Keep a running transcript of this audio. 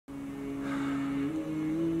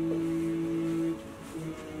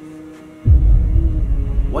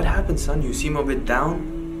What happened, son? You seem a bit down?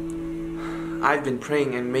 I've been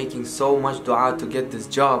praying and making so much dua to get this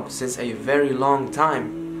job since a very long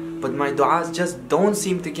time, but my duas just don't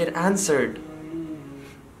seem to get answered.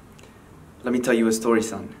 Let me tell you a story,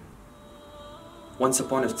 son. Once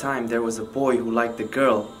upon a time, there was a boy who liked a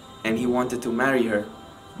girl and he wanted to marry her,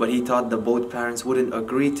 but he thought the both parents wouldn't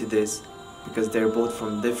agree to this because they're both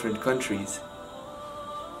from different countries.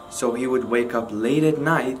 So he would wake up late at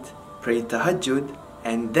night, pray tahajjud,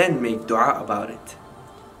 and then make dua about it.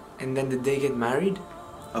 And then did they get married?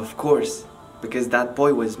 Of course, because that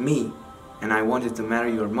boy was me and I wanted to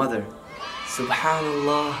marry your mother.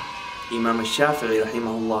 Subhanallah. Imam al-Shafi'i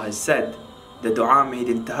rahimahullah has said, the dua made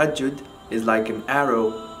in tahajjud is like an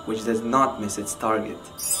arrow which does not miss its target.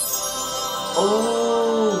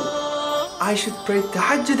 Oh, I should pray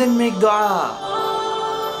tahajjud and make dua.